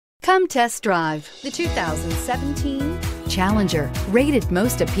Come test drive the 2017 Challenger. Rated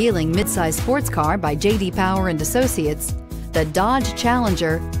most appealing midsize sports car by J.D. Power and Associates, the Dodge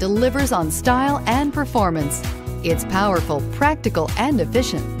Challenger delivers on style and performance. It's powerful, practical, and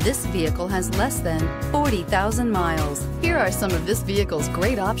efficient. This vehicle has less than 40,000 miles. Here are some of this vehicle's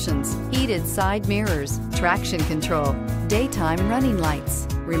great options: heated side mirrors, traction control, daytime running lights,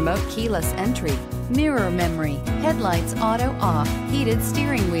 remote keyless entry, mirror memory, headlights auto off, heated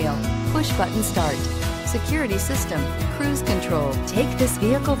steering wheel, push button start, security system, cruise control. Take this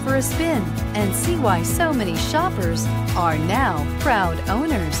vehicle for a spin and see why so many shoppers are now proud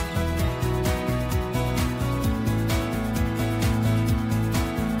owners.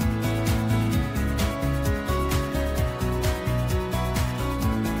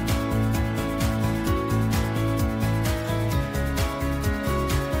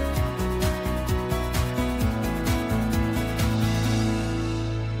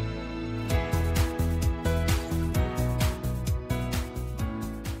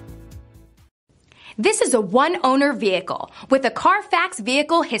 This is a one-owner vehicle with a Carfax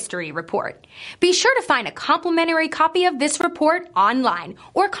Vehicle History Report. Be sure to find a complimentary copy of this report online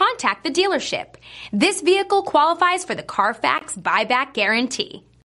or contact the dealership. This vehicle qualifies for the Carfax Buyback Guarantee.